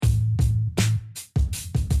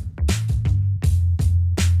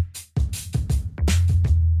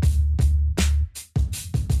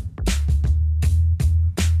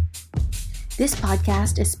This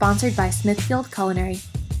podcast is sponsored by Smithfield Culinary.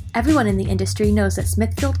 Everyone in the industry knows that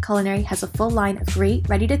Smithfield Culinary has a full line of great,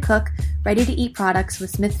 ready-to-cook, ready-to-eat products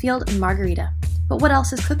with Smithfield and Margarita. But what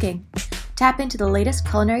else is cooking? Tap into the latest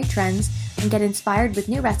culinary trends and get inspired with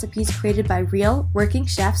new recipes created by real, working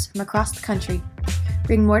chefs from across the country.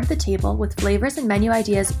 Bring more to the table with flavors and menu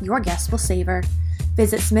ideas your guests will savor.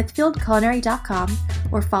 Visit smithfieldculinary.com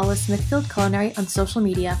or follow Smithfield Culinary on social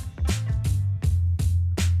media.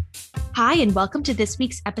 Hi, and welcome to this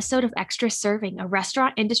week's episode of Extra Serving, a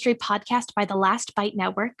restaurant industry podcast by the Last Bite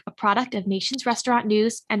Network, a product of Nation's Restaurant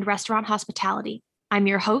News and Restaurant Hospitality. I'm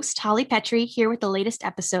your host, Holly Petrie, here with the latest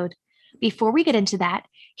episode. Before we get into that,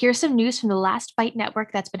 here's some news from the Last Bite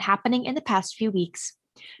Network that's been happening in the past few weeks.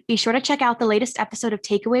 Be sure to check out the latest episode of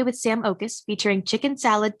Takeaway with Sam Okus, featuring Chicken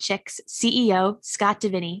Salad Chick's CEO, Scott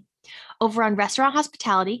Deviney. Over on Restaurant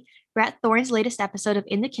Hospitality, Brett Thorne's latest episode of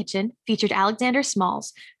In the Kitchen featured Alexander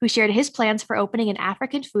Smalls, who shared his plans for opening an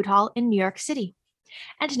African food hall in New York City.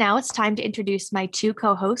 And now it's time to introduce my two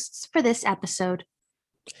co-hosts for this episode.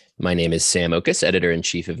 My name is Sam Okus,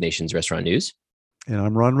 Editor-in-Chief of Nation's Restaurant News. And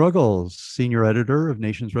I'm Ron Ruggles, Senior Editor of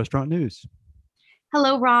Nation's Restaurant News.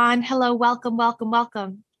 Hello, Ron. Hello. Welcome.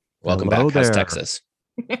 Welcome Hello back. How's there. Texas?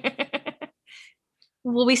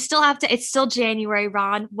 Well, we still have to, it's still January,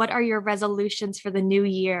 Ron. What are your resolutions for the new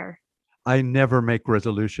year? I never make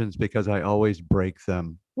resolutions because I always break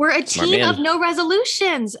them. We're a Smart team man. of no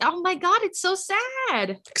resolutions. Oh my God, it's so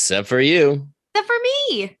sad. Except for you. Except for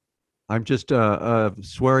me. I'm just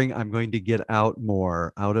swearing I'm going to get out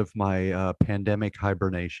more out of my pandemic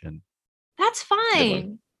hibernation. That's Good fine.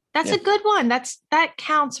 one. That's Yeah. a good one. That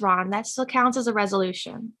counts, Ron. That still counts as a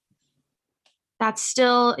resolution. You're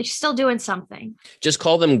still doing something. Just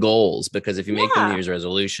call them goals, because if you make them Yeah. New Year's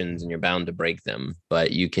resolutions, and you're bound to break them,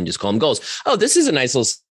 but you can just call them goals. Oh, this is a nice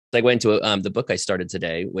little segue into the book I started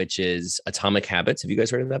today, which is Atomic Habits. Have you guys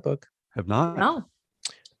heard of that book? Have not? No.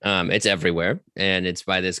 It's everywhere, and it's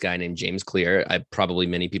by this guy named James Clear. Probably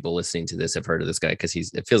many people listening to this have heard of this guy because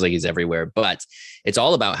it feels like he's everywhere, but it's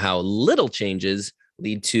all about how little changes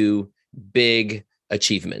lead to big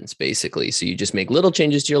achievements, basically. So you just make little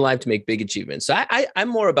changes to your life to make big achievements. So I'm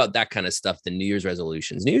more about that kind of stuff than New Year's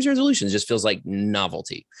resolutions. New Year's resolutions just feels like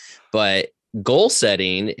novelty, but goal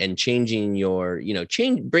setting and changing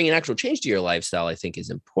bringing actual change to your lifestyle, I think, is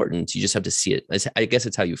important. You just have to see it. I guess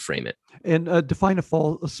it's how you frame it. And define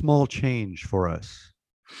a small change for us.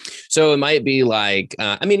 So it might be like,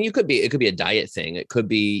 it could be a diet thing. It could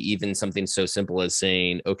be even something so simple as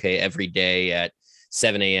saying, okay, every day at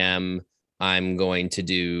 7 a.m., I'm going to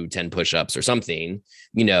do 10 push-ups or something,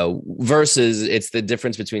 versus it's the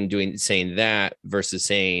difference between saying that versus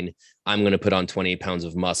saying, I'm going to put on 20 pounds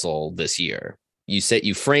of muscle this year.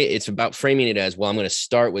 It's about framing it as, well, I'm going to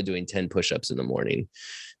start with doing 10 push-ups in the morning,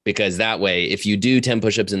 because that way, if you do 10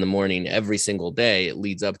 push-ups in the morning every single day, it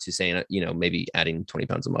leads up to saying, maybe adding 20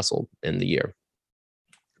 pounds of muscle in the year.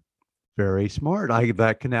 Very smart.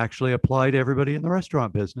 That can actually apply to everybody in the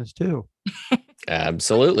restaurant business too.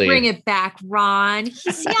 Absolutely. Bring it back, Ron.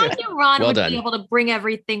 See how you, Ron, Well would done. be able to bring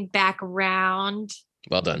everything back around.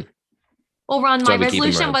 Well done. Well, Ron, That's my why we keep 'em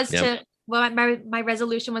resolution around. was Yep. to, well, my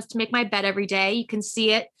resolution was to make my bed every day. You can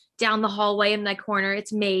see it down the hallway in my corner.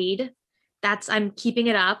 It's made. I'm keeping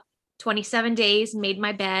it up. 27 days, made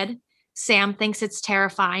my bed. Sam thinks it's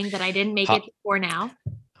terrifying that I didn't make it before now.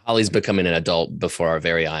 Holly's becoming an adult before our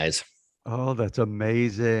very eyes. Oh, that's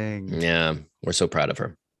amazing. Yeah, we're so proud of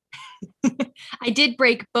her. I did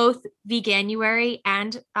break both Veganuary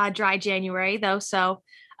and Dry January, though, so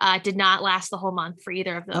it did not last the whole month for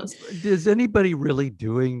either of those. Is anybody really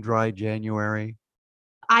doing Dry January?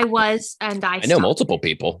 I was, and I I know stopped. multiple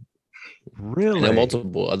people. Really? I know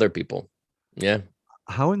multiple other people. Yeah.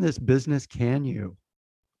 How in this business can you?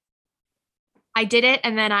 I did it,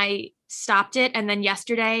 and then I stopped it, and then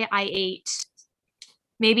yesterday I ate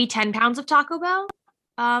maybe 10 pounds of Taco Bell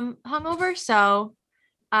hungover, so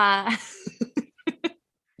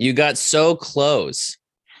You got so close.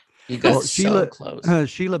 You got Well, so close.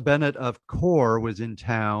 Sheila Bennett of Core was in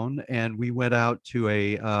town, and we went out to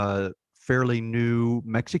a fairly new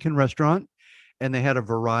Mexican restaurant, and they had a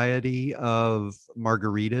variety of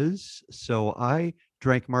margaritas. So I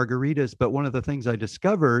drank margaritas, but one of the things I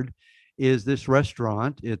discovered is this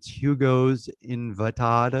restaurant. It's Hugo's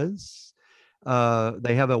Invitadas.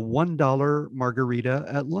 They have a $1 margarita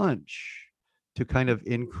at lunch to kind of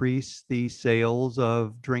increase the sales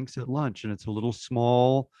of drinks at lunch. And it's a little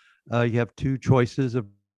small. You have two choices of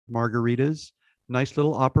margaritas. Nice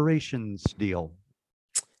little operations deal.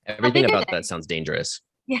 Everything big are about they? that sounds dangerous.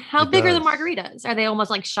 Yeah. How It big are the does. margaritas? Are they almost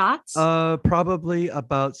like shots? Probably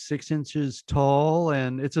about 6 inches tall,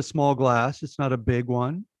 and it's a small glass. It's not a big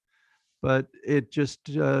one, but it just,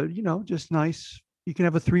 just nice. You can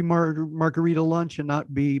have a margarita lunch and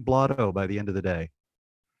not be blotto by the end of the day.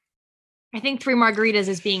 I think 3 margaritas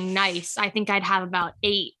is being nice. I think I'd have about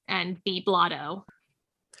 8 and be blotto.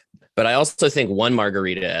 But I also think one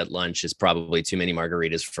margarita at lunch is probably too many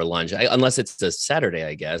margaritas for lunch, unless it's a Saturday,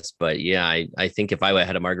 I guess. But yeah, I think if I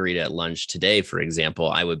had a margarita at lunch today, for example,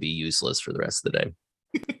 I would be useless for the rest of the day.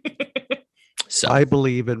 So I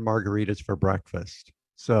believe in margaritas for breakfast.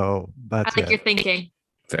 So I that's like your it. thinking.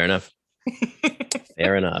 fair enough.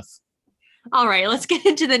 Fair enough. All right, let's get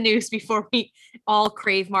into the news before we all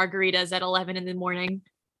crave margaritas at 11 in the morning.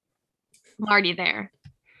 I'm already there.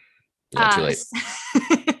 Yeah, too late.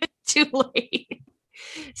 Too late.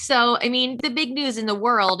 So, I mean, the big news in the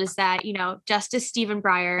world is that, Justice Stephen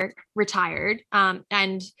Breyer retired,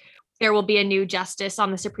 and there will be a new justice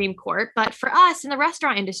on the Supreme Court. But for us in the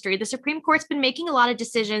restaurant industry, the Supreme Court's been making a lot of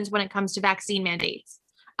decisions when it comes to vaccine mandates.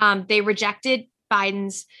 They rejected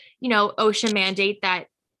Biden's, OSHA mandate that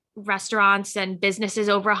restaurants and businesses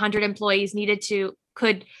over 100 employees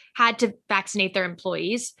had to vaccinate their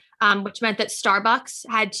employees, which meant that Starbucks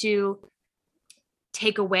had to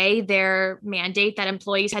take away their mandate that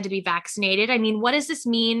employees had to be vaccinated. I mean, what does this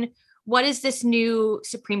mean? What does this new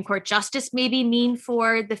Supreme Court justice maybe mean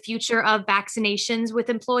for the future of vaccinations with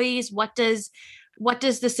employees? What does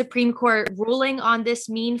the Supreme Court ruling on this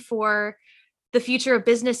mean for the future of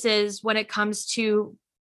businesses when it comes to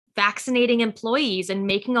vaccinating employees and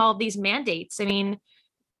making all of these mandates? I mean,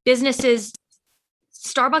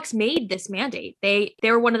 Starbucks made this mandate. They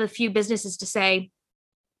were one of the few businesses to say,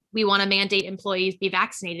 we want to mandate employees be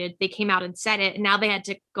vaccinated. They came out and said it, and now they had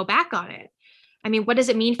to go back on it. I mean, what does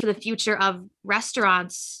it mean for the future of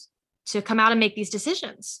restaurants to come out and make these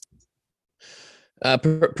decisions?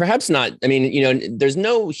 Perhaps not. I mean, there's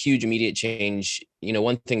no huge immediate change.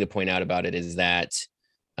 One thing to point out about it is that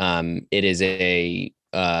it is a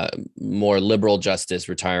more liberal justice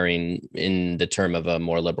retiring in the term of a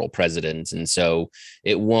more liberal president. And so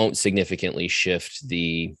it won't significantly shift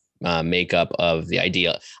the makeup of the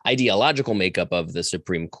ideological makeup of the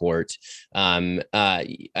Supreme Court.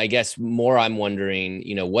 I guess more I'm wondering,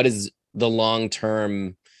 what is the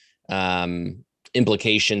long-term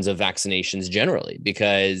implications of vaccinations generally?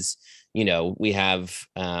 Because, we have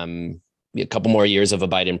a couple more years of a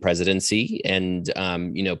Biden presidency. And,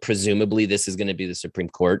 presumably this is going to be the Supreme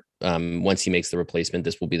Court. Once he makes the replacement,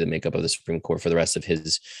 this will be the makeup of the Supreme Court for the rest of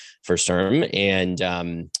his first term.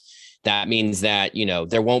 And that means that,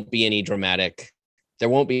 there won't be any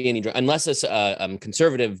unless a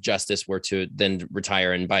conservative justice were to then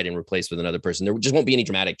retire and Biden replaced with another person. There just won't be any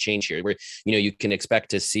dramatic change here where, you can expect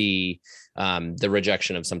to see the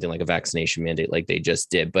rejection of something like a vaccination mandate like they just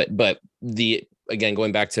did. But again,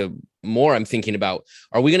 going back to more, I'm thinking about,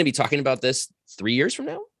 are we going to be talking about this 3 years from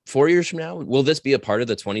now? 4 years from now? Will this be a part of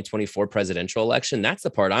the 2024 presidential election? That's the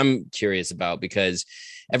part I'm curious about, because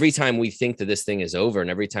every time we think that this thing is over and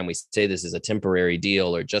every time we say this is a temporary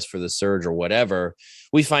deal or just for the surge or whatever,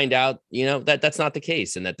 we find out, that that's not the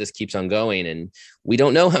case and that this keeps on going. And we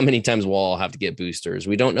don't know how many times we'll all have to get boosters.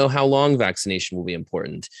 We don't know how long vaccination will be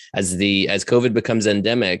important. As COVID becomes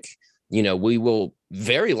endemic, we will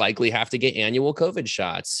very likely have to get annual COVID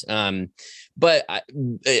shots. But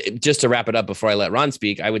just to wrap it up before I let Ron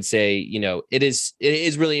speak, I would say, it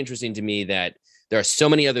is really interesting to me that there are so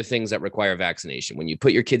many other things that require vaccination. When you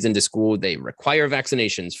put your kids into school, they require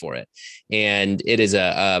vaccinations for it. And it is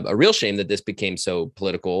a real shame that this became so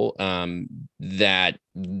political, that,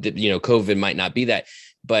 COVID might not be that.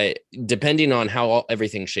 But depending on how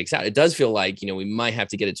everything shakes out, it does feel like, we might have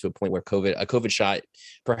to get it to a point where a COVID shot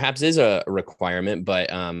perhaps is a requirement, but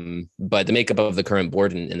the makeup of the current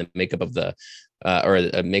board and the makeup of the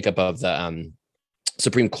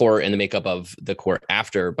Supreme Court and the makeup of the court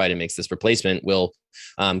after Biden makes this replacement will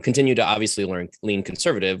continue to obviously lean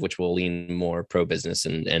conservative, which will lean more pro-business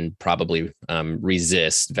and probably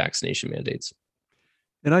resist vaccination mandates.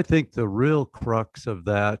 And I think the real crux of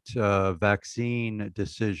that vaccine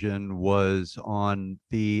decision was on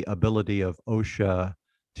the ability of OSHA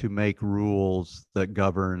to make rules that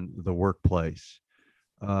govern the workplace.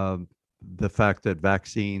 The fact that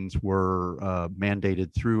vaccines were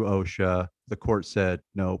mandated through OSHA, the court said,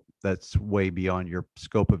 no, that's way beyond your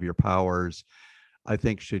scope of your powers, I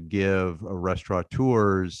think should give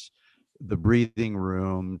restaurateurs the breathing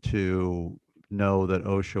room to know that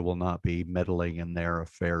OSHA will not be meddling in their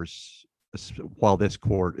affairs while this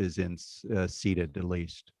court is seated, at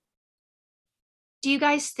least. Do you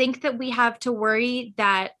guys think that we have to worry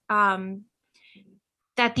that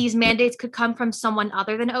that these mandates could come from someone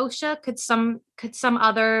other than OSHA? Could some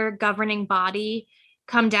other governing body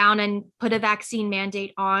come down and put a vaccine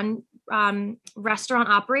mandate on restaurant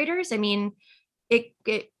operators? I mean, it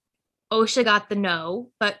OSHA got the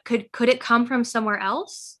no, but could it come from somewhere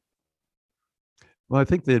else? Well, I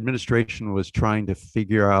think the administration was trying to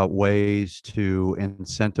figure out ways to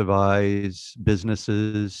incentivize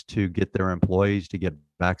businesses to get their employees to get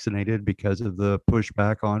vaccinated because of the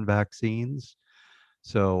pushback on vaccines.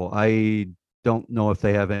 So I don't know if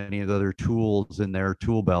they have any other tools in their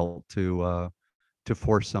tool belt to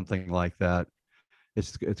force something like that.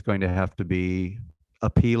 It's going to have to be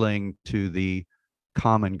appealing to the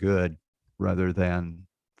common good rather than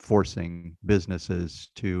forcing businesses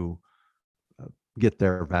to get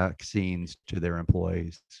their vaccines to their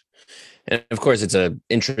employees. And of course, it's an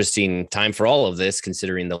interesting time for all of this,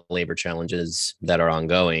 considering the labor challenges that are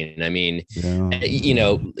ongoing. I mean,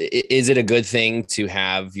 is it a good thing to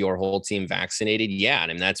have your whole team vaccinated? Yeah.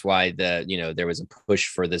 And that's why there was a push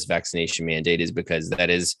for this vaccination mandate, is because that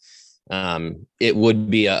is, it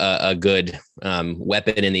would be a good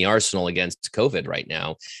weapon in the arsenal against COVID right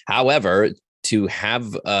now. However, to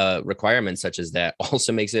have requirements such as that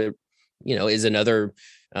also makes it, is another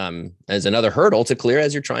hurdle to clear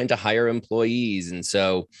as you're trying to hire employees. And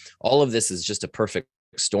so all of this is just a perfect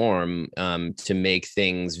storm to make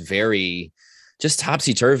things very just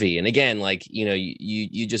topsy-turvy. And again,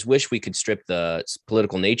 you just wish we could strip the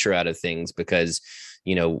political nature out of things, because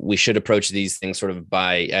we should approach these things sort of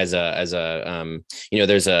there's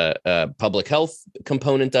a public health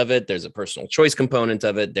component of it. There's a personal choice component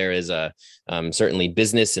of it. There is a certainly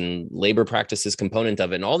business and labor practices component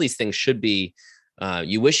of it. And all these things should be,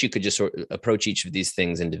 you wish you could just sort of approach each of these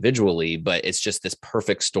things individually, but it's just this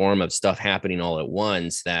perfect storm of stuff happening all at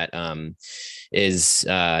once that is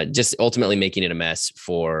just ultimately making it a mess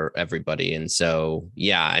for everybody. And so,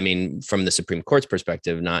 yeah, I mean, from the Supreme Court's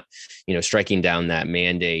perspective, not, striking down that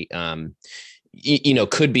mandate,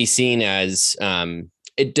 could be seen as,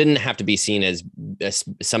 it didn't have to be seen as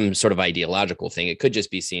some sort of ideological thing. It could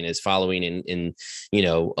just be seen as following in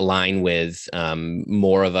align with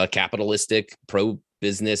more of a capitalistic,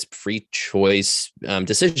 pro-business, free choice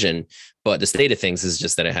decision. But the state of things is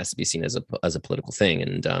just that it has to be seen as a political thing.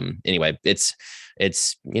 And anyway, it's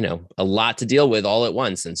a lot to deal with all at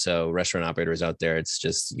once. And so restaurant operators out there, it's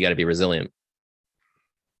just, you got to be resilient.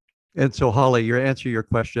 And so, Holly, your answer to your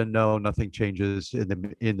question, no, nothing changes in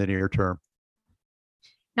the near term.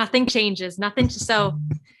 Nothing changes. Nothing. So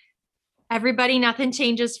everybody, nothing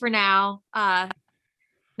changes for now.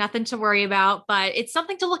 Nothing to worry about, but it's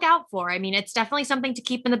something to look out for. I mean, it's definitely something to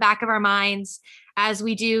keep in the back of our minds as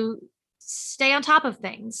we do stay on top of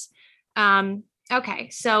things. Okay,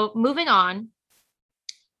 so moving on.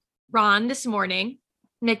 Ron, this morning,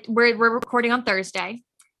 we're recording on Thursday.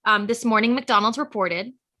 This morning, McDonald's reported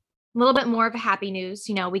a little bit more of a happy news.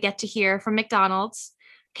 We get to hear from McDonald's.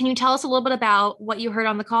 Can you tell us a little bit about what you heard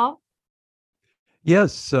on the call?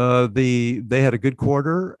 Yes, they had a good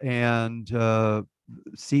quarter, and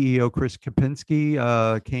CEO Chris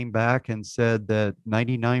Kempczinski came back and said that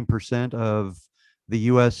 99% of the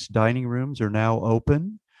U.S. dining rooms are now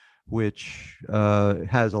open, which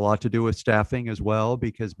has a lot to do with staffing as well,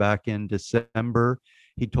 because back in December,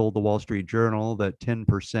 he told the Wall Street Journal that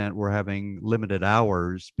 10% were having limited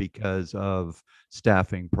hours because of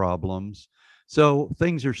staffing problems. So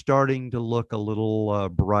things are starting to look a little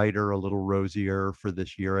brighter, a little rosier for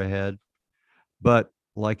this year ahead. But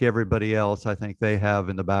like everybody else, I think they have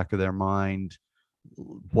in the back of their mind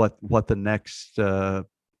what the next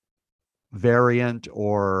variant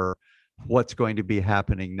or what's going to be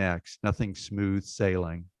happening next. Nothing smooth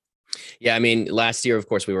sailing. Yeah, I mean, last year, of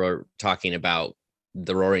course, we were talking about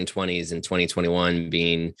the Roaring 20s and 2021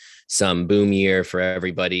 being some boom year for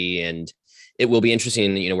everybody. And it will be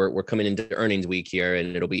interesting, we're coming into earnings week here,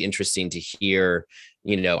 and it'll be interesting to hear,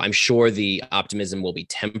 I'm sure the optimism will be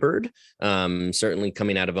tempered, certainly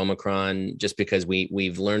coming out of Omicron, just because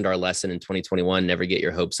we've learned our lesson in 2021, never get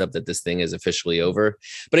your hopes up that this thing is officially over.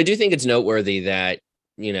 But I do think it's noteworthy that,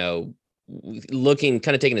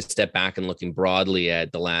 taking a step back and looking broadly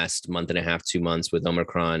at the last month and a half, 2 months with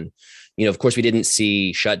Omicron, of course, we didn't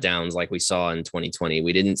see shutdowns like we saw in 2020.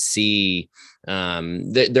 We didn't see,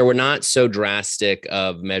 there were not so drastic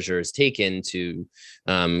of measures taken to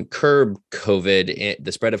curb COVID,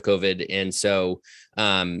 the spread of COVID. And so,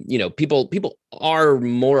 people are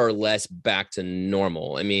more or less back to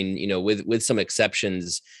normal. I mean, with some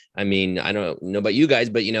exceptions. I mean, I don't know about you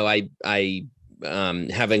guys, but, I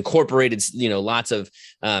have incorporated, lots of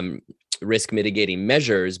risk mitigating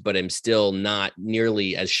measures, but I'm still not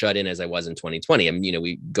nearly as shut in as I was in 2020. I'm,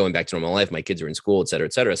 we going back to normal life. My kids are in school, et cetera,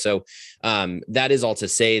 et cetera. So that is all to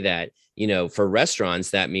say that, for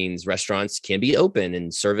restaurants, that means restaurants can be open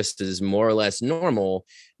and service is more or less normal.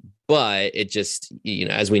 But it just,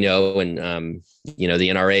 as we know, and, the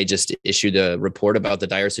NRA just issued a report about the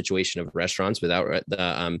dire situation of restaurants without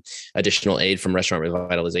the additional aid from restaurant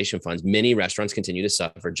revitalization funds. Many restaurants continue to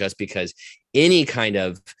suffer just because any kind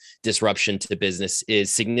of disruption to business is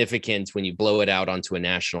significant when you blow it out onto a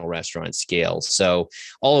national restaurant scale. So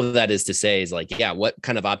all of that is to say is like, yeah, what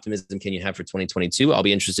kind of optimism can you have for 2022? I'll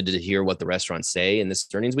be interested to hear what the restaurants say in this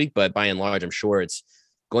earnings week, but by and large, I'm sure it's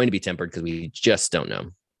going to be tempered because we just don't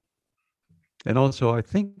know. And also, I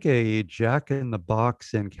think a Jack in the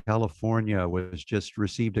Box in California was just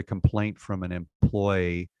received a complaint from an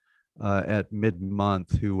employee at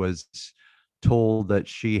mid-month who was told that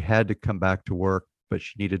she had to come back to work, but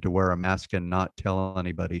she needed to wear a mask and not tell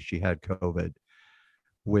anybody she had COVID,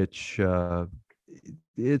 which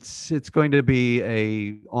it's going to be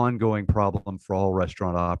a ongoing problem for all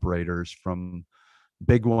restaurant operators, from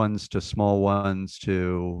big ones to small ones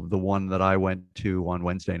to the one that I went to on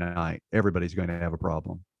Wednesday night. Everybody's going to have a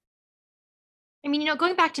problem. I mean,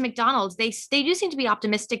 going back to McDonald's, they do seem to be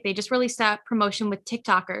optimistic. They just released that promotion with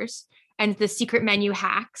TikTokers and the secret menu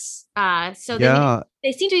hacks. So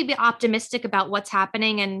they seem to be optimistic about what's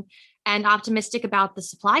happening and optimistic about the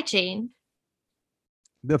supply chain.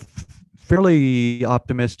 Fairly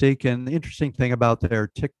optimistic. And the interesting thing about their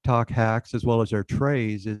TikTok hacks as well as their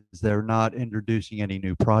trays is they're not introducing any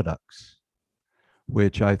new products,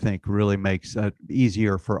 which I think really makes it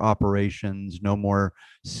easier for operations. No more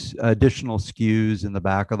additional SKUs in the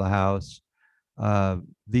back of the house.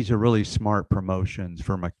 These are really smart promotions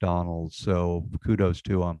for McDonald's. So kudos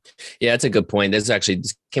to them. Yeah, that's a good point. This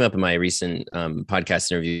came up in my recent podcast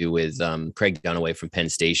interview with Craig Dunaway from Penn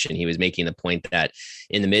Station. He was making the point that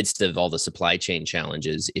in the midst of all the supply chain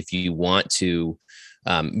challenges, if you want to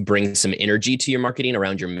bring some energy to your marketing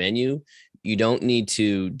around your menu, you don't need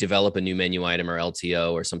to develop a new menu item or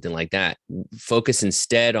LTO or something like that. Focus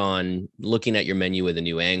instead on looking at your menu with a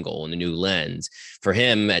new angle and a new lens. For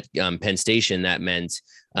him at Penn Station, that meant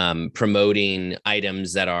promoting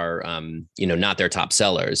items that are, not their top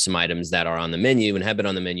sellers, some items that are on the menu and have been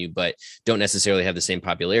on the menu, but don't necessarily have the same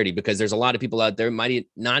popularity, because there's a lot of people out there might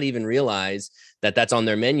not even realize that that's on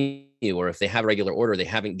their menu, or if they have a regular order, they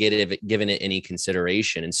haven't given it any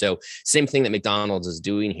consideration. And so same thing that McDonald's is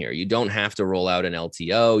doing here. You don't have to roll out an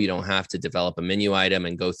LTO. You don't have to develop a menu item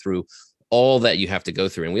and go through all that you have to go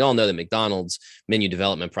through. And we all know that McDonald's menu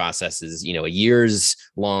development process is, a years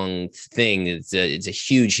long thing. It's a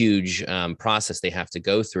huge process they have to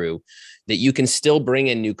go through, that you can still bring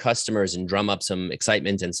in new customers and drum up some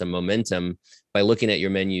excitement and some momentum by looking at your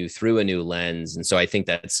menu through a new lens. And so I think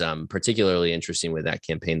that's particularly interesting with that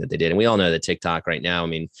campaign that they did. And we all know that TikTok right now, I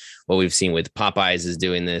mean, what we've seen with Popeyes is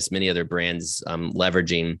doing this, many other brands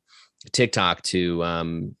leveraging TikTok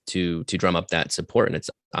to drum up that support, and it's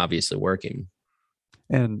obviously working.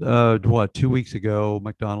 And 2 weeks ago,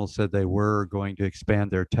 McDonald's said they were going to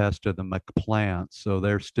expand their test of the McPlant, so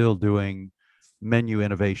they're still doing menu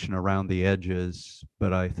innovation around the edges.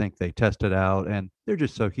 But I think they tested out, and they're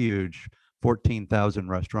just so huge, 14,000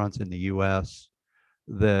 restaurants in the U.S.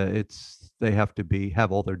 They have to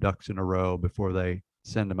have all their ducks in a row before they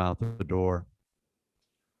send them out the door.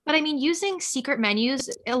 But I mean, using secret menus,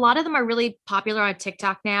 a lot of them are really popular on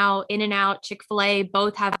TikTok now. In-N-Out, Chick-fil-A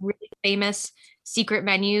both have really famous secret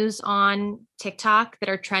menus on TikTok that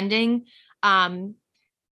are trending. I mean,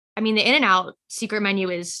 the In-N-Out secret menu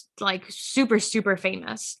is like super, super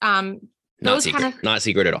famous. Not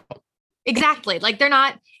secret at all. Exactly. Like they're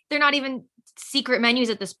not even secret menus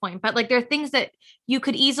at this point, but like there are things that you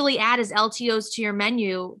could easily add as LTOs to your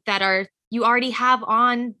menu that you already have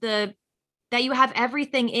that you have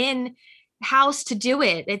everything in house to do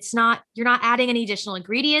it. You're not adding any additional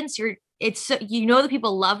ingredients. The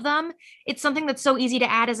people love them. It's something that's so easy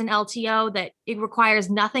to add as an LTO that it requires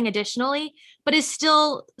nothing additionally, but is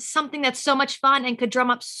still something that's so much fun and could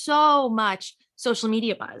drum up so much social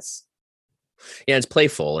media buzz. Yeah, it's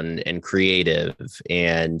playful and creative.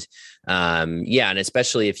 And and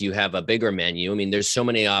especially if you have a bigger menu, I mean, there's so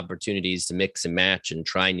many opportunities to mix and match and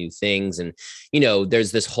try new things. And,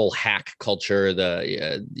 there's this whole hack culture,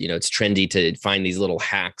 it's trendy to find these little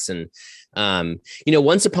hacks. And,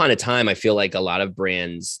 once upon a time, I feel like a lot of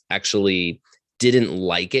brands actually didn't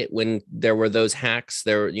like it when there were those hacks,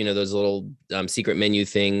 those little secret menu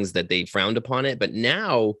things that they frowned upon it. But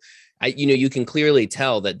now, you can clearly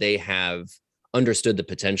tell that they have understood the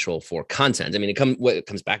potential for content. I mean, what it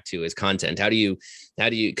comes back to is content. How do you,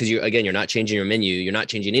 because you're not changing your menu, you're not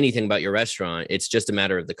changing anything about your restaurant. It's just a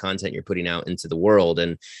matter of the content you're putting out into the world.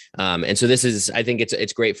 And so this is, I think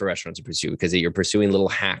it's great for restaurants to pursue, because you're pursuing little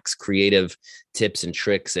hacks, creative tips and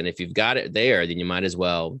tricks. And if you've got it there, then you might as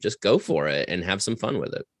well just go for it and have some fun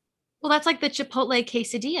with it. Well, that's like the Chipotle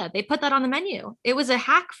quesadilla. They put that on the menu. It was a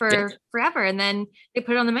hack for forever. And then they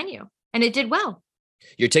put it on the menu and it did well.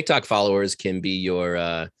 Your TikTok followers can be your,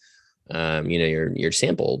 your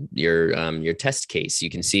sample, your test case. You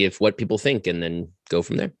can see what people think and then go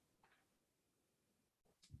from there.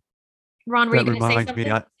 Ron, were you going to say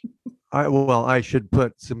something? I should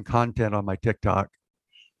put some content on my TikTok.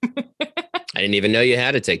 I didn't even know you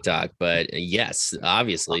had a TikTok, but yes,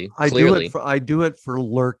 obviously, clearly. I do it for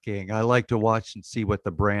lurking. I like to watch and see what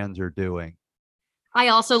the brands are doing. I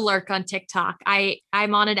also lurk on TikTok.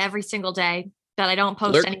 I'm on it every single day, but I don't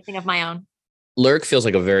post anything of my own. Lurk feels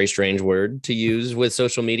like a very strange word to use with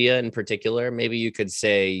social media in particular. Maybe you could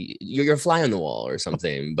say you're a fly on the wall or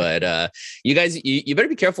something. But you guys, you better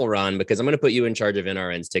be careful, Ron, because I'm going to put you in charge of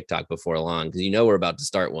NRN's TikTok before long, because we're about to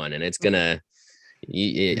start one, and it's gonna.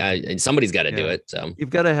 Somebody's got to do it. So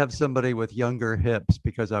you've got to have somebody with younger hips,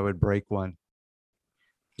 because I would break one.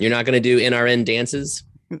 You're not going to do NRN dances?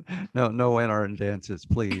 No NRN dances,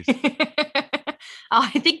 please.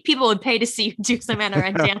 I think people would pay to see you do some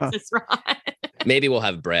NRN dances, Ron. Maybe we'll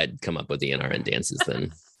have Brett come up with the NRN dances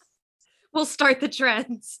then. We'll start the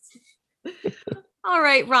trends. All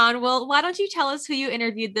right, Ron. Well, why don't you tell us who you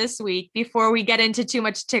interviewed this week before we get into too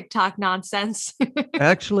much TikTok nonsense?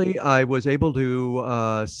 Actually, I was able to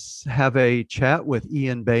have a chat with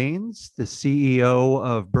Ian Baines, the CEO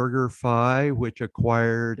of BurgerFi, which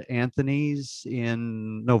acquired Anthony's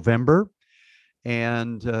in November.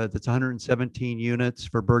 And that's 117 units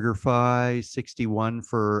for BurgerFi, 61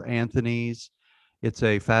 for Anthony's. It's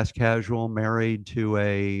a fast casual married to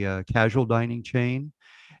a casual dining chain.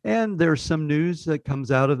 And there's some news that comes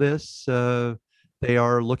out of this. They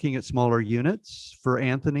are looking at smaller units for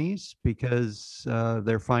Anthony's, because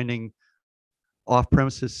they're finding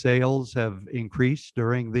off-premises sales have increased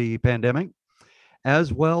during the pandemic,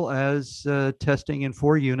 as well as testing in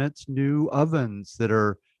 4 units new ovens that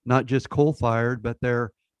are not just coal-fired, but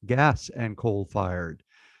they're gas and coal-fired.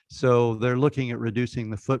 So they're looking at reducing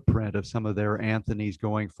the footprint of some of their Anthony's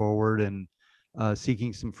going forward, and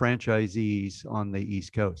seeking some franchisees on the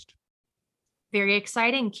East Coast. Very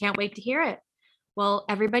exciting. Can't wait to hear it. Well,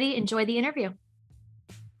 everybody, enjoy the interview.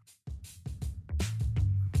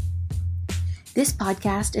 This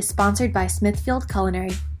podcast is sponsored by Smithfield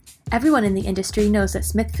Culinary. Everyone in the industry knows that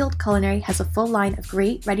Smithfield Culinary has a full line of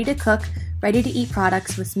great ready-to-cook, ready-to-eat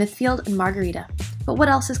products with Smithfield and Margarita. But what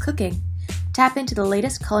else is cooking? Tap into the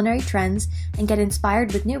latest culinary trends and get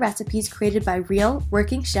inspired with new recipes created by real,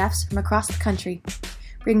 working chefs from across the country.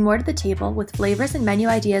 Bring more to the table with flavors and menu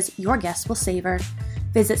ideas your guests will savor.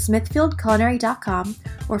 Visit smithfieldculinary.com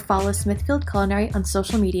or follow Smithfield Culinary on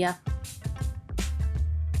social media.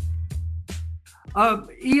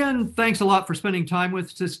 Ian, thanks a lot for spending time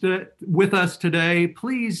with us today.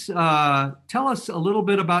 Please tell us a little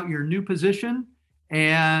bit about your new position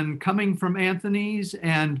and coming from Anthony's,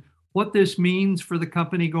 and what this means for the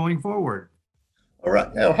company going forward. All right.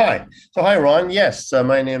 Oh, hi. So hi, Ron. Yes,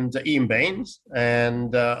 my name's Ian Baines,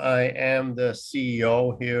 and I am the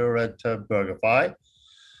CEO here at BurgerFi.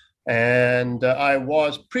 And I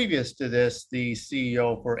was, previous to this, the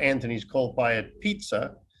CEO for Anthony's Coal-Fired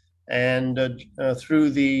Pizza. And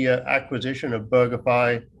through the acquisition of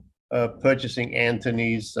BurgerFi, purchasing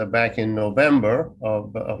Anthony's back in November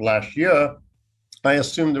of last year, I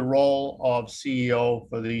assumed the role of CEO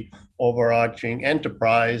for the overarching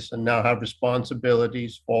enterprise, and now have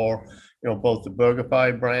responsibilities for, both the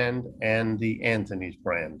BurgerFi brand and the Anthony's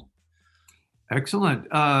brand. Excellent.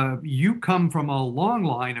 You come from a long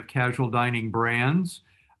line of casual dining brands.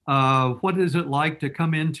 What is it like to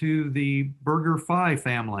come into the BurgerFi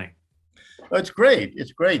family? It's great.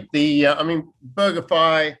 It's great.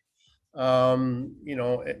 BurgerFi,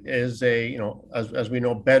 is a, as we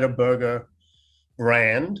know, better burger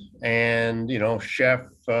brand, and chef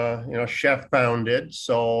founded.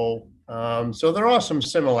 So there are some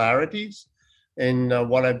similarities in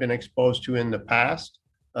what I've been exposed to in the past,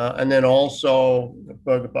 and then also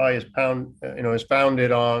BurgerFi is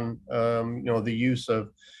founded on the use of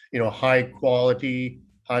high quality,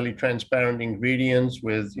 highly transparent ingredients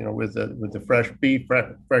with the fresh beef,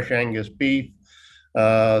 fresh Angus beef,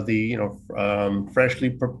 freshly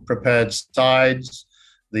prepared sides,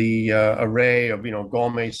 the array of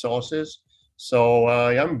gourmet sauces. So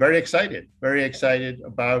I'm very excited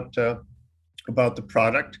about the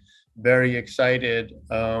product. very excited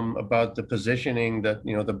about the positioning that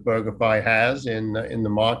the BurgerFi has in the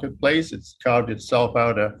marketplace. It's carved itself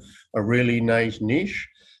out a really nice niche,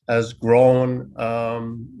 has grown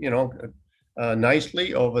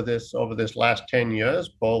nicely over this last 10 years,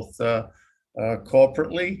 both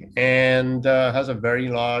corporately, and has a very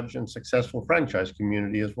large and successful franchise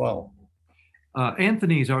community as well.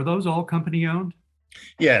 Anthony's, are those all company owned?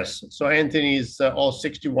 Yes. So Anthony's, all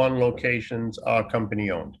 61 locations are company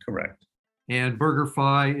owned, correct. And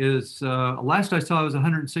BurgerFi is, last I saw, it was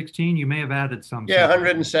 116. You may have added some. Yeah,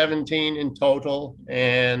 117 in total,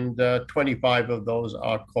 and 25 of those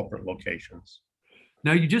are corporate locations.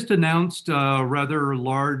 Now, you just announced a rather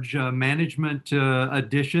large management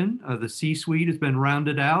addition. The C-suite has been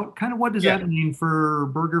rounded out. Kind of what does that mean for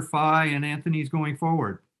BurgerFi and Anthony's going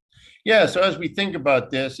forward? Yeah, so as we think about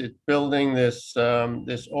this, it's building this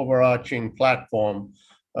this overarching platform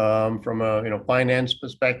from a finance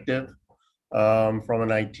perspective, from an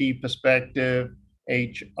IT perspective,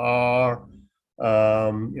 HR,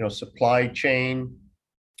 supply chain,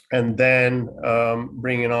 and then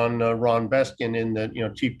bringing on Ron Beskin in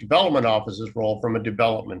the Chief Development Officer's role from a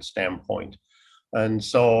development standpoint. And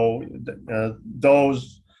so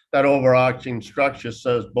that overarching structure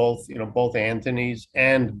serves both Anthony's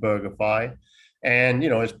and BurgerFi, and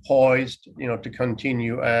is poised to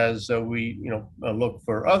continue as we look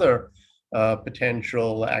for other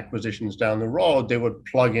potential acquisitions down the road. They would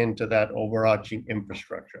plug into that overarching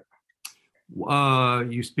infrastructure.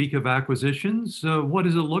 You speak of acquisitions. What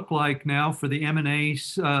does it look like now for the M&A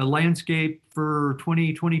landscape for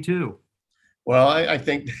 2022? Well, I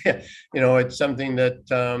think it's something that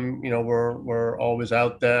we're always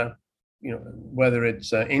out there, whether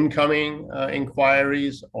it's incoming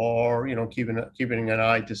inquiries or keeping an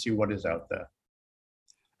eye to see what is out there.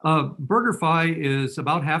 BurgerFi is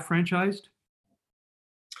about half franchised?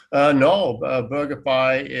 No,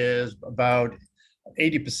 BurgerFi is about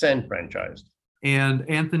 80% franchised. And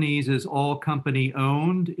Anthony's is all company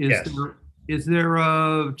owned. Yes. Is there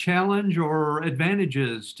a challenge or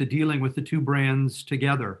advantages to dealing with the two brands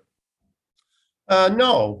together?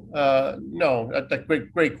 No, that's a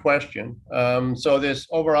great question. So this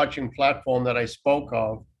overarching platform that I spoke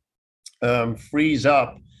of frees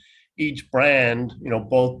up each brand,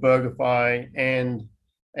 both BurgerFi and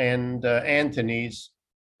Anthony's.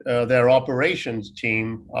 Their operations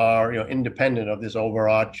team are independent of this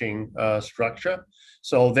overarching structure,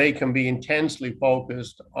 so they can be intensely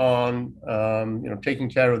focused on taking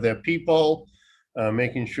care of their people,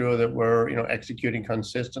 making sure that we're executing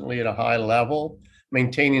consistently at a high level,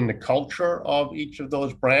 maintaining the culture of each of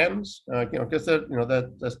those brands, because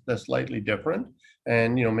they're slightly different,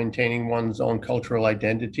 and maintaining one's own cultural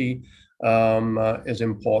identity is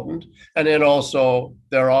important. And then also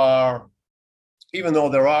even though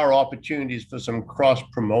there are opportunities for some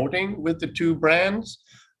cross-promoting with the two brands,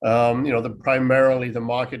 primarily the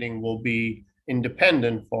marketing will be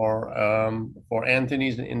independent for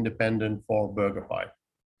Anthony's and independent for BurgerFi.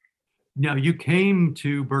 Now, you came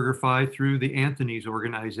to BurgerFi through the Anthony's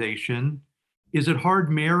organization. Is it hard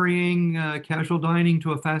marrying casual dining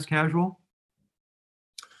to a fast casual?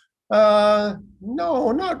 No,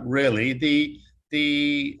 not really.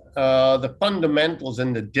 The fundamentals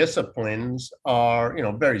and the disciplines are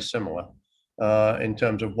very similar in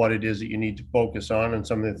terms of what it is that you need to focus on, and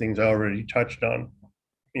some of the things I already touched on.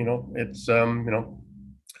 It's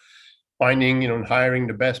finding and hiring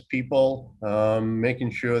the best people,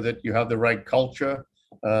 making sure that you have the right culture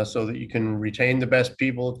so that you can retain the best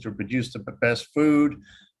people to produce the best food,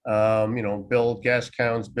 build guest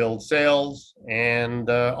counts, build sales, and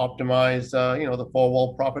optimize the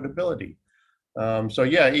four-wall profitability. So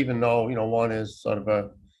yeah, even though one is sort of a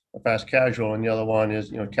fast casual and the other one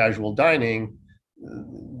is casual dining,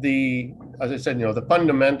 as I said, the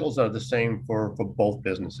fundamentals are the same for both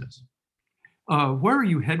businesses. Where are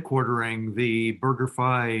you headquartering the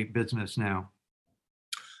BurgerFi business now?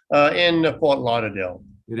 In Fort Lauderdale.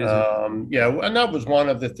 It is. Yeah, and that was one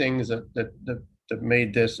of the things that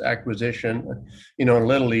made this acquisition a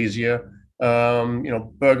little easier.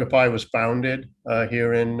 BurgerFi was founded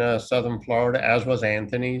here in Southern Florida, as was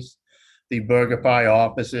Anthony's. The BurgerFi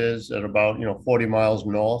offices are about 40 miles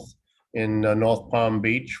north in North Palm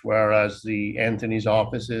Beach, whereas the Anthony's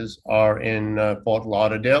offices are in Fort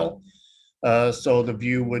Lauderdale. So the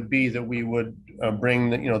view would be that we would bring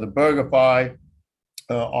the BurgerFi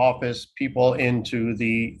office people into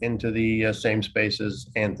the same space as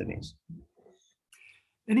Anthony's.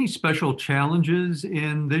 Any special challenges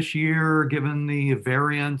in this year, given the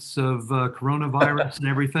variants of coronavirus and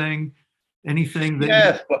everything? Anything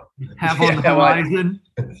that you have on the horizon?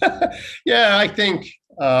 Yeah, I think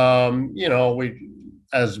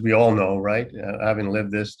as we all know, right? Having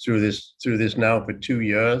lived through this now for 2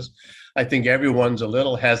 years, I think everyone's a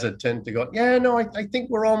little hesitant to go, yeah, no, I think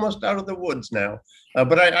we're almost out of the woods now.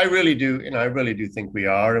 But I really do, I really do think we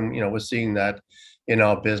are. And, we're seeing that in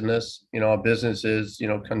our business. Our businesses,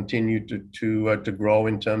 continue to grow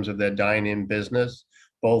in terms of their dine-in business,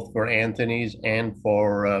 both for Anthony's and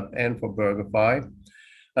for BurgerFi.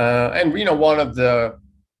 And, one of the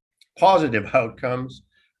positive outcomes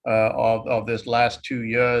of this last 2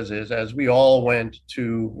 years is, as we all went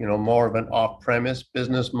to more of an off-premise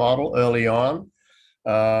business model early on,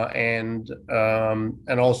 and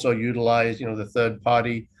also utilize the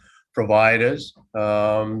third-party providers.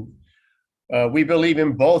 We believe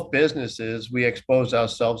in both businesses. We expose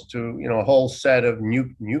ourselves to a whole set of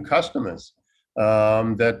new customers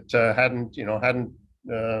that hadn't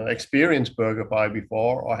experienced BurgerFi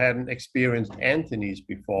before, or hadn't experienced Anthony's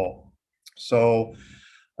before. So,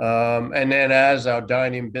 and then as our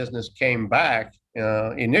dining business came back,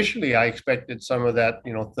 initially I expected some of that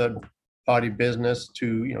third-party business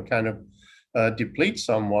to kind of deplete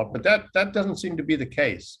somewhat, but that doesn't seem to be the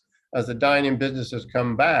case. As the dining business has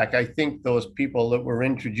come back, I think those people that were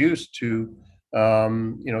introduced to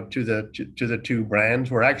the two brands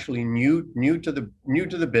were actually new to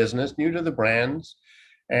the business, new to the brands,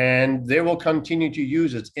 and they will continue to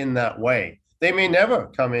use it in that way. They may never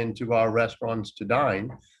come into our restaurants to dine,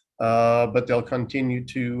 but they'll continue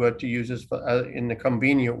to use us in a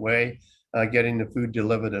convenient way, getting the food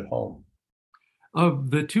delivered at home.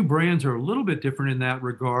 The two brands are a little bit different in that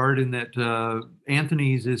regard, in that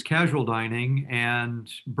Anthony's is casual dining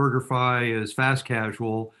and BurgerFi is fast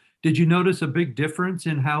casual. Did you notice a big difference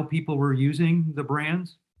in how people were using the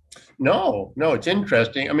brands? No, it's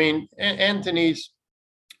interesting. I mean, Anthony's,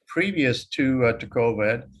 previous to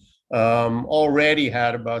COVID, already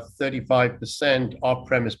had about 35%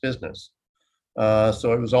 off-premise business.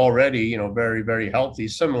 So it was already, very, very healthy,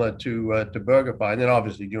 similar to BurgerFi. And then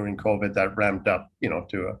obviously during COVID, that ramped up,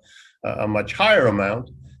 to a much higher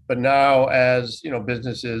amount. But now, as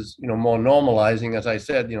business is, more normalizing, as I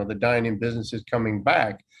said, the dining business is coming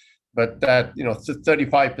back. But that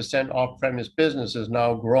 35% off-premise business has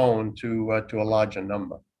now grown to a larger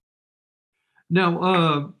number.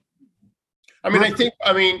 Now,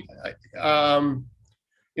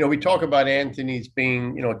 we talk about Anthony's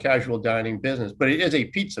being, a casual dining business, but it is a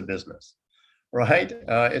pizza business, right?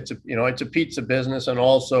 It's a pizza business and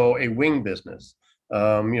also a wing business.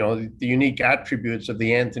 The unique attributes of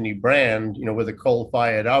the Anthony brand, with a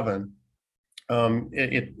coal-fired oven,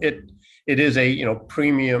 it is a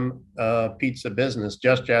premium pizza business,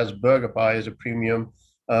 just as BurgerFi is a premium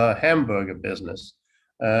hamburger business.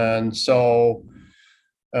 And so,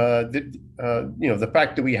 the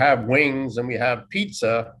fact that we have wings and we have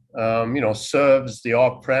pizza, serves the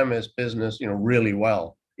off-premise business, really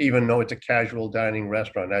well, even though it's a casual dining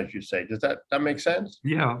restaurant, as you say. Does that make sense?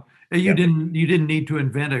 Yeah. You didn't need to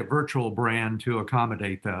invent a virtual brand to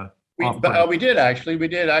accommodate the off-premise. We did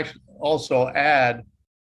actually also add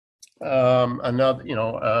another,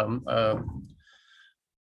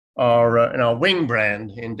 our wing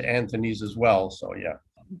brand into Anthony's as well. So yeah.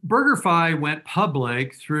 BurgerFi went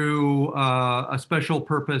public through a special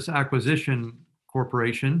purpose acquisition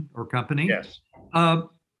corporation or company. Yes.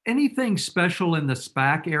 Anything special in the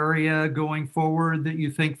SPAC area going forward that you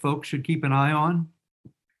think folks should keep an eye on?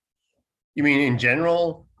 You mean in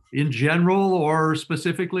general? In general, or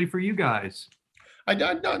specifically for you guys?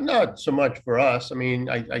 Not so much for us. I mean,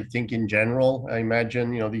 I think in general, I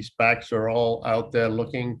imagine, these SPACs are all out there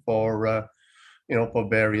looking for, for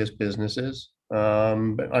various businesses.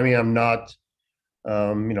 But I mean, I'm not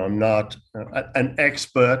an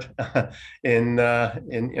expert in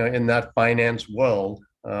that finance world.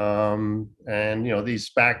 And these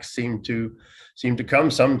SPACs seem to come,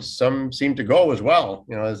 some seem to go as well,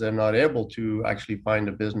 as they're not able to actually find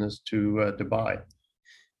a business to buy.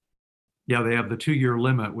 Yeah, they have the 2-year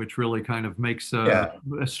limit, which really kind of makes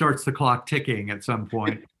starts the clock ticking at some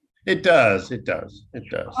point. It does.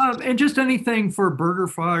 And just anything for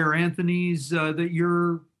BurgerFi or Anthony's that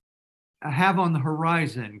you're have on the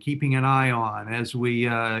horizon, keeping an eye on as we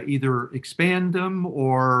either expand them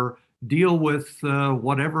or deal with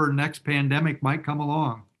whatever next pandemic might come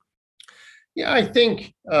along. Yeah, I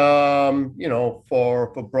think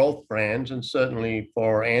for both brands, and certainly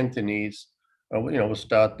for Anthony's, we'll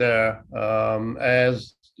start there.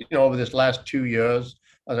 As over this last 2 years,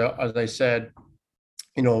 as I said,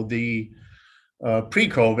 the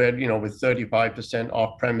pre-COVID, with 35%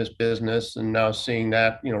 off-premise business, and now seeing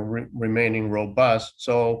that, remaining robust.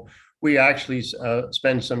 So we actually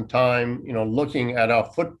spend some time, looking at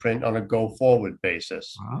our footprint on a go-forward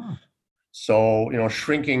basis. Ah. So,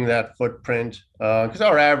 shrinking that footprint, because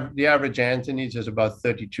the average Anthony's is about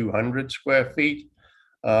 3,200 square feet.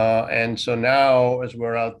 And so now, as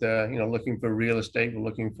we're out there, looking for real estate, we're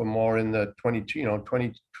looking for more in the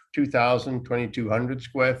 22,000, 2,200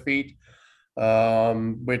 square feet,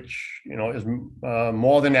 which, is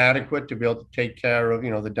more than adequate to be able to take care of,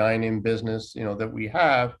 the dine-in business, that we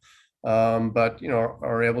have, but,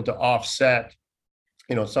 are able to offset,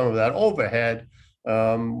 some of that overhead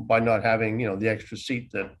by not having, the extra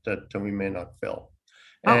seat that we may not fill.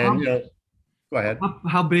 And, go ahead.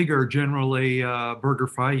 How big are generally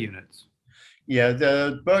BurgerFi units? Yeah,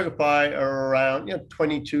 the BurgerFi are around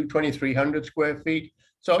 2,300 square feet.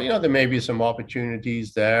 So there may be some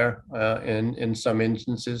opportunities there in some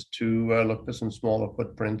instances to look for some smaller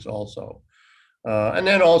footprints also. And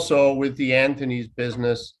then also with the Anthony's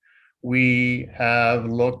business, we have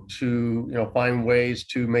looked to find ways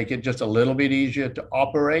to make it just a little bit easier to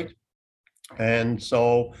operate. And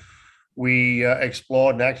so we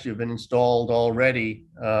explored and actually have been installed already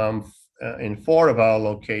in 4 of our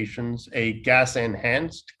locations a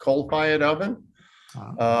gas-enhanced coal-fired oven.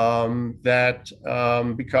 That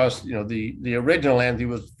because the original Anthony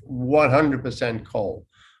was 100% coal,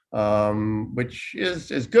 which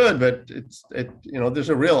is good, but there's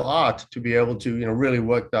a real art to be able to really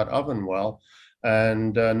work that oven well.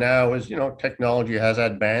 And now as technology has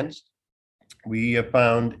advanced, we have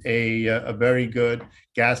found a very good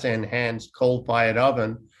gas-enhanced coal-fired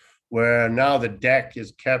oven, where now the deck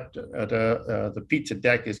is kept at the pizza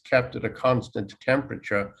deck is kept at a constant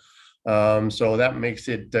temperature. So that makes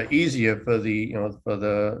it easier for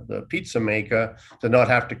the pizza maker to not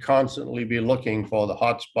have to constantly be looking for the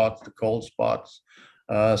hot spots, the cold spots.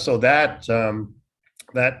 So that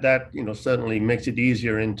certainly makes it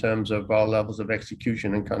easier in terms of our levels of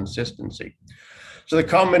execution and consistency. So the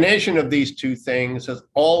combination of these two things has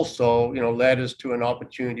also led us to an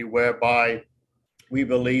opportunity whereby we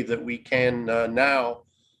believe that we can now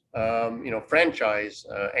franchise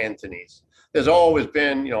Anthony's. There's always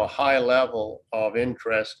been a high level of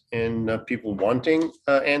interest in people wanting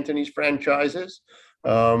Anthony's franchises.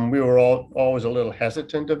 We were always a little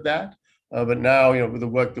hesitant of that, but now with the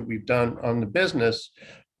work that we've done on the business,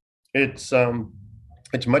 it's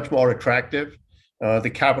much more attractive.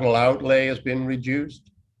 The capital outlay has been reduced.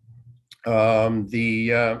 And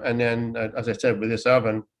then, as I said, with this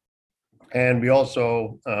oven, and we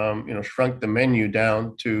also, shrunk the menu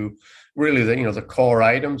down to really the core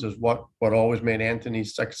items is what always made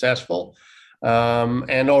Anthony's successful.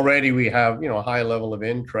 And already we have, a high level of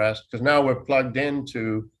interest because now we're plugged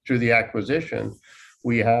into through the acquisition.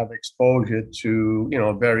 We have exposure to,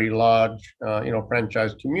 a very large,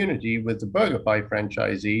 franchise community with the BurgerFi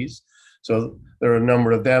franchisees. So there are a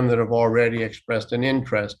number of them that have already expressed an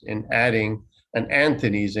interest in adding an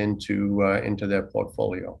Anthony's into their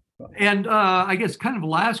portfolio. And I guess kind of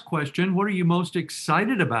last question, what are you most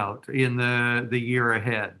excited about in the year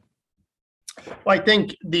ahead? Well, I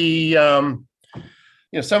think some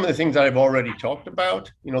of the things that I've already talked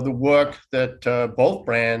about, the work that both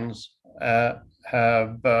brands have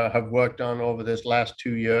worked on over this last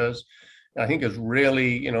 2 years, I think has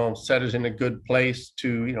really, set us in a good place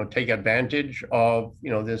to, take advantage of,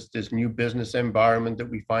 this new business environment that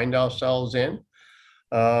we find ourselves in.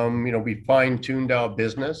 We fine-tuned our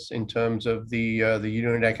business in terms of the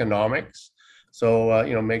unit economics, so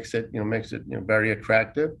makes it very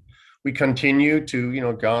attractive. We continue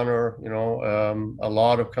to garner a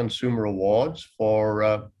lot of consumer awards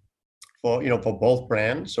for both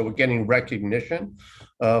brands. So we're getting recognition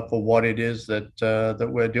for what it is that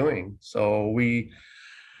we're doing. So we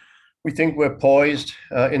think we're poised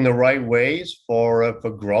in the right ways for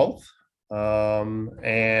growth.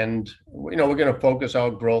 And we're going to focus our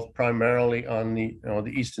growth primarily on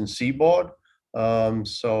the Eastern Seaboard. We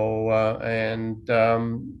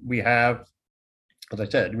have, as I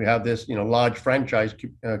said, we have this large franchise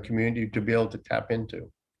community to be able to tap into.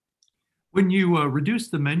 When you reduce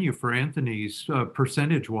the menu for Anthony's,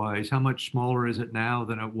 percentage-wise, how much smaller is it now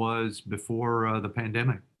than it was before the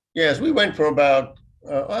pandemic? Yes, we went from about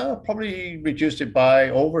probably reduced it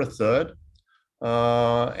by over a third.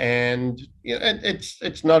 And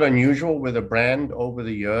it's not unusual with a brand over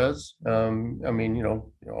the years.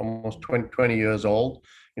 Almost 20 years old,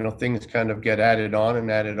 things kind of get added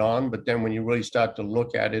on. But then when you really start to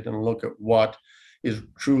look at it and look at what is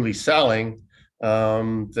truly selling,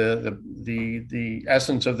 the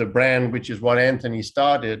essence of the brand, which is what Anthony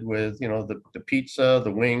started with, the pizza,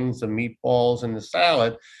 the wings, the meatballs, and the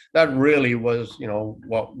salad. That really was,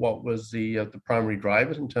 what was the primary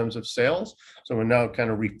drivers in terms of sales. So we're now kind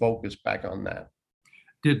of refocused back on that.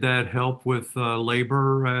 Did that help with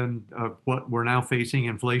labor and what we're now facing,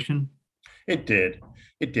 inflation? It did.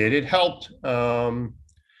 It helped.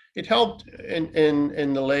 It helped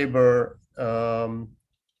in the labor.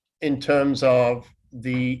 In terms of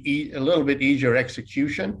a little bit easier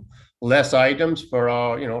execution, less items for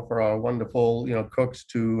our wonderful cooks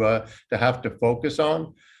to have to focus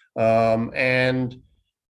on, and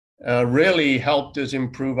really helped us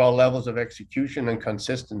improve our levels of execution and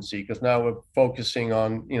consistency, because now we're focusing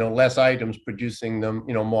on less items, producing them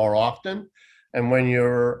more often. And when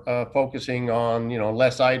you're focusing on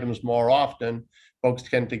less items more often, folks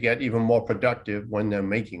tend to get even more productive when they're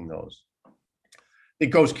making those. The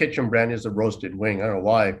Ghost Kitchen brand is a roasted wing. I don't know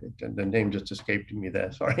why the name just escaped me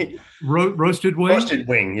there. Sorry. Roasted wing. Roasted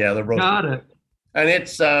wing, yeah, the roasted. Got it. And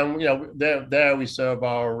it's there we serve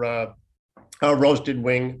our roasted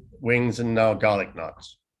wings and garlic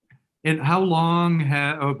knots. And how long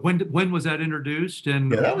when was that introduced?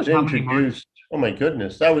 And yeah, that was introduced. Oh my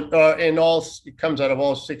goodness, that was it comes out of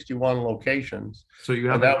all 61 locations. So you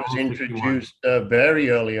have that was introduced very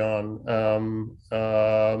early on.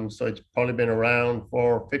 So it's probably been around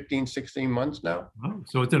for 15, 16 months now. Oh,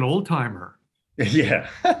 so it's an old timer. Yeah.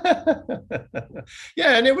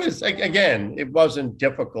 Yeah, and it was, again, it wasn't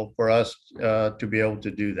difficult for us to be able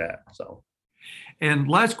to do that. So. And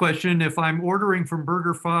last question, if I'm ordering from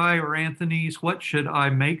BurgerFi or Anthony's, what should I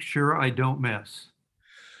make sure I don't miss?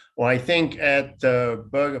 Well, I think at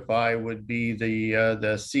BurgerFi would be the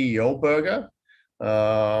CEO burger.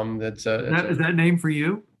 Is that name for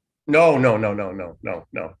you? No.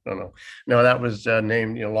 That was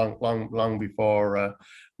named long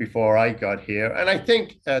before I got here. And I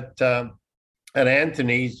think at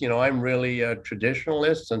Anthony's, I'm really a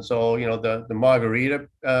traditionalist, and so the margarita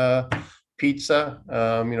pizza,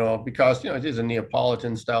 because it is a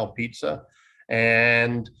Neapolitan style pizza,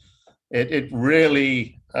 and it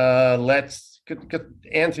really Anthony's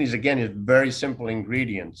again is very simple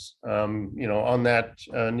ingredients. On that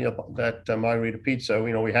margarita pizza,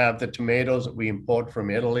 we have the tomatoes that we import from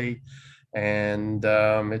Italy, and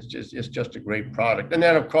it's just a great product. And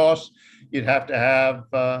then of course you'd have to have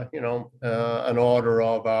an order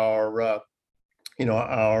of our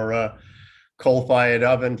coal-fired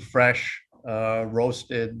oven fresh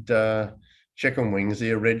roasted chicken wings,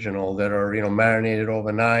 the original, that are marinated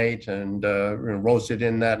overnight and roasted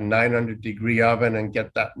in that 900-degree oven and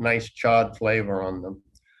get that nice charred flavor on them.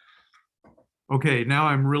 Okay, now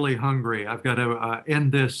I'm really hungry. I've got to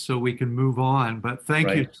end this so we can move on. But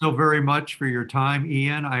thank you so very much for your time,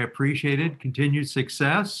 Ian. I appreciate it. Continued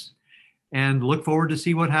success, and look forward to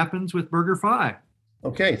see what happens with BurgerFi.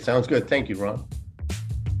 Okay, sounds good. Thank you, Ron.